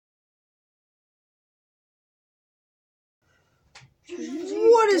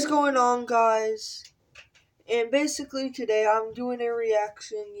What is going on, guys? And basically today I'm doing a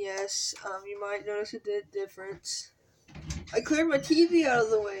reaction. Yes, you might notice a difference. I cleared my TV out of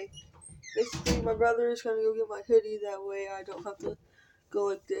the way. Basically, my brother is gonna go get my hoodie. That way, I don't have to go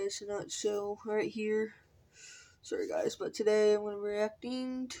like this and not show right here. Sorry, guys, but today I'm gonna be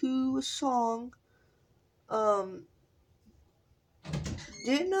reacting to a song.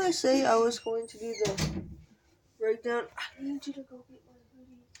 Didn't I say I was going to do the breakdown? I need you to go get my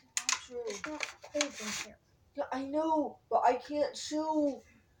hoodie. It's not cold in here. Yeah, I know, but I can't show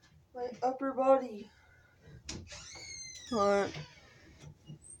my upper body.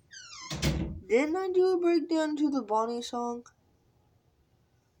 Didn't I do a breakdown to the Bonnie song?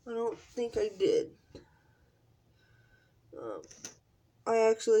 I don't think I did. I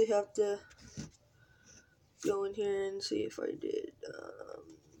actually have to go in here and see if I did.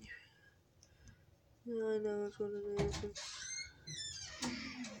 Yeah, I know it's what it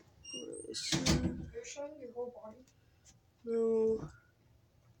is. You're showing your whole body? No.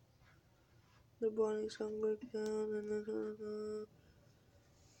 The Bonnie song breakdown and then.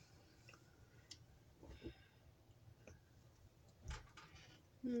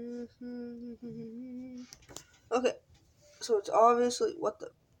 Okay, so it's obviously what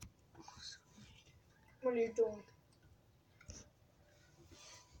the. What are you doing?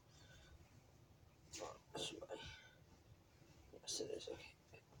 Yes, it is. Okay.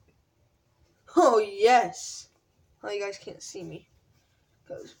 Oh yes. Oh, you guys can't see me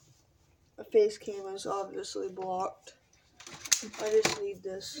because my face cam is obviously blocked. I just need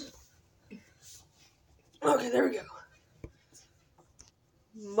this. Okay, there we go.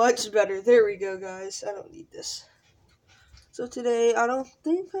 Much better. There we go, guys. I don't need this. So today, I don't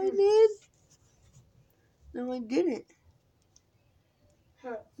think I did. No, I didn't.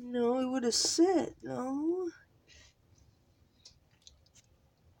 Huh. No, it would have said. No.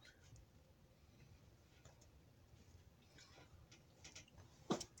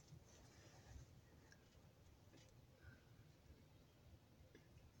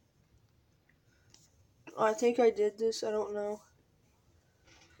 I think I did this. I don't know.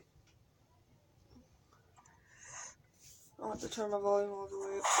 I'll have to turn my volume all the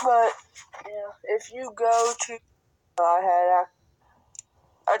way up. But, yeah, if you go to... I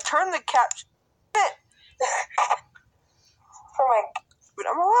turned the caption... For my... But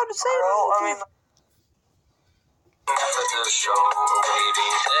I'm allowed to say that. I mean... After the show,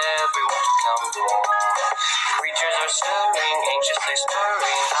 waiting everyone to come home. Creatures are stirring, anxiously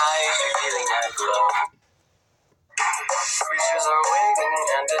stirring, eyes revealing that glow. Creatures are waiting,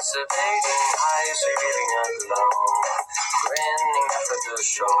 anticipating, eyes revealing a glow. Grinning after the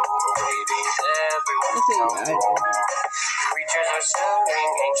show, waiting everyone to come home. Creatures are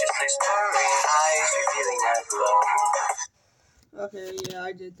stirring, anxiously stirring, eyes revealing that glow. Okay, yeah,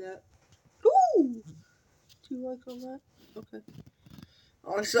 I did that. Ooh! 2 likes on that? Okay.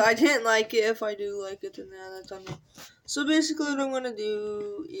 Oh, so I didn't like it. If I do like it, then that's on me. So basically what I'm gonna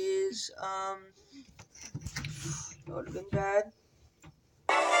do is, that would have been bad.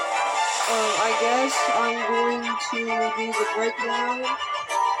 I guess I'm going to do the breakdown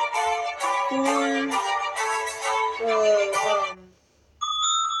for the,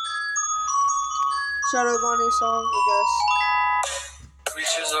 Shadow Bonnie song, I guess.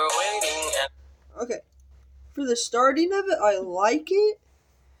 Creatures are waiting and... Okay. For the starting of it, I like it.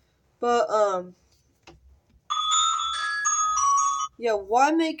 But, yeah,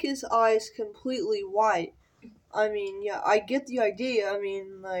 why make his eyes completely white? I mean, yeah, I get the idea. I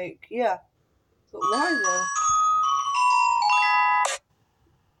mean, like, yeah. But why, though?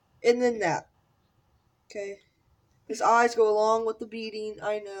 And then that. Okay. His eyes go along with the beating,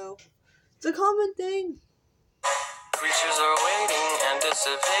 I know. It's a common thing. Creatures are waiting,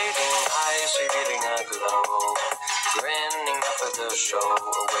 anticipating, eyes revealing a glow. Grinning up at the show,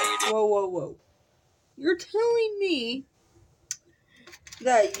 waiting. Whoa, whoa, whoa. You're telling me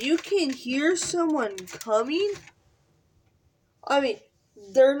that you can hear someone coming? I mean,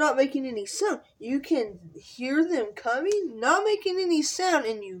 they're not making any sound. You can hear them coming, not making any sound,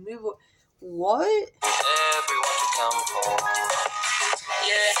 and you move. What? Everyone to come home.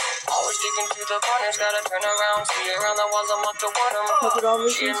 Yeah, always sticking to the corners, gotta turn around, see around the walls, I'm up to water.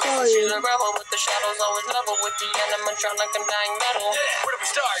 She's a rebel with the shadows, always level with the animatronic and dying metal. Yeah, where do we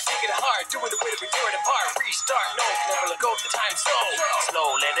start? Taking it hard, doing the way that we tear it apart. Restart, no, never let go of the time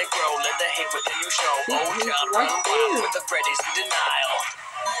slow, let it grow, let the hate within you show. Oh, child, run wild with the Freddy's in denial.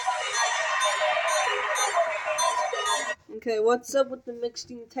 Okay, what's up with the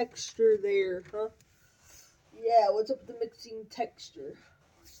mixing texture there, huh? Yeah, what's up with the mixing texture?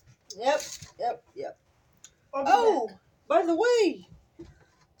 Yep. Oh, by the way,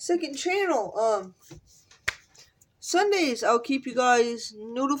 second channel. Sundays I'll keep you guys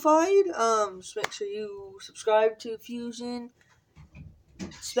notified. Just make sure you subscribe to Fusion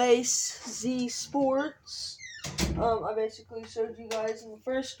Space Z Sports. I basically showed you guys in the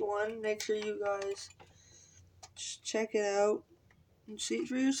first one. Make sure you guys just check it out and see it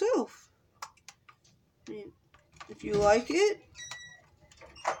for yourself. I mean, if you like it.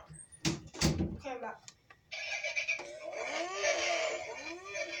 Okay, I'm back.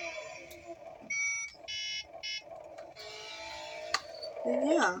 And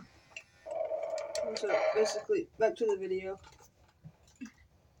yeah. So basically, back to the video.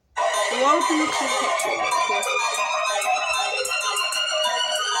 A lot of people can catch it, okay?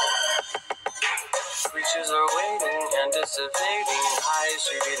 Creatures are waiting, anticipating, eyes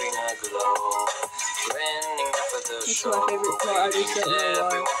revealing a glow, grinning up at the That's show, my favorite part. I just don't know why.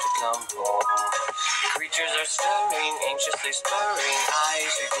 everyone to come home. Creatures are stirring, anxiously spurring,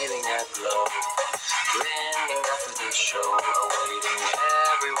 eyes revealing a glow, grinning up at the show, awaiting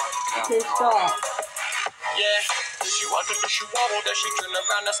everyone to come Okay, home. stop. Yeah, does she waddle, does she waddle, does she turn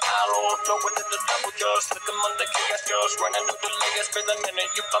around and style or flow within the double dust, with them on the chaos girls, running up the layers, for the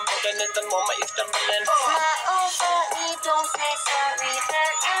minute you fumbling and the moment you stumbling. My own funny, don't say sorry,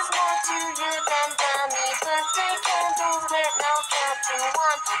 there is more to you than dummy. Birthday candles lit, now count to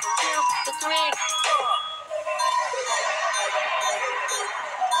 1, 2, 3.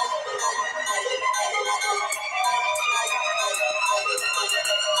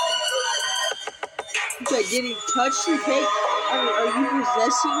 Okay, getting touched and cake. I mean, are you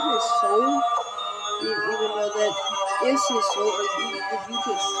possessing his soul? Even though that is his soul, did you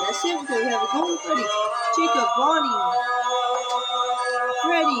possess him? Okay, we have a Golden Freddy, Chica, Bonnie,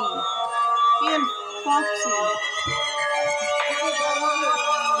 Freddy, and Foxy.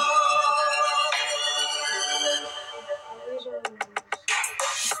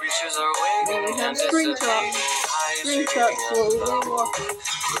 Creatures are waiting, We have anticipating, Springtrap. eyes Springtrap revealing a slowly glow, walking.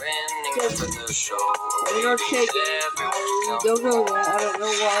 grinning up at the show, We are awaiting taking. everyone I to don't come know home. why. I don't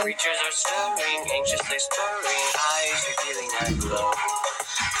know why. Creatures are stirring, anxiously spurring, eyes revealing a glow,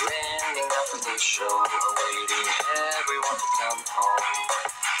 grinning up at the show, awaiting everyone to come home.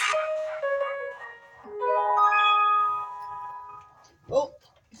 Well,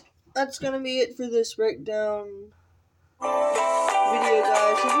 that's gonna be it for this breakdown video,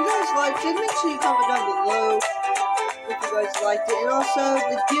 guys. If you guys liked it, make sure you comment down below if you guys liked it. And also,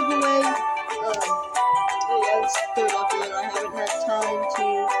 the giveaway, yeah, it's the third upload. I haven't had time to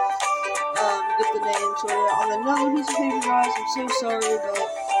get the names sorted on another piece of paper, guys. I'm so sorry, but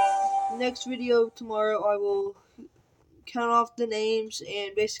next video tomorrow, I will count off the names,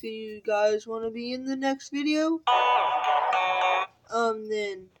 and basically, you guys want to be in the next video.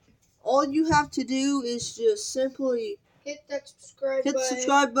 Then all you have to do is just simply Hit that subscribe hit the button.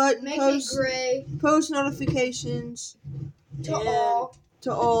 subscribe button, Make post it gray notifications to and all.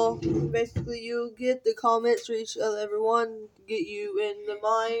 to all. Basically, you'll get the comments for each other. Everyone get you in the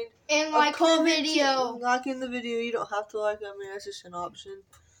mind And of like the commenting. video. Liking the video. You don't have to like it. I mean, that's just an option.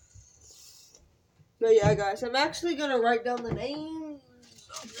 But yeah, guys, I'm actually gonna write down the names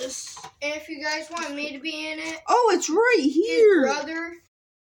of this. And if you guys want me to be in it, Oh, it's right here. his brother,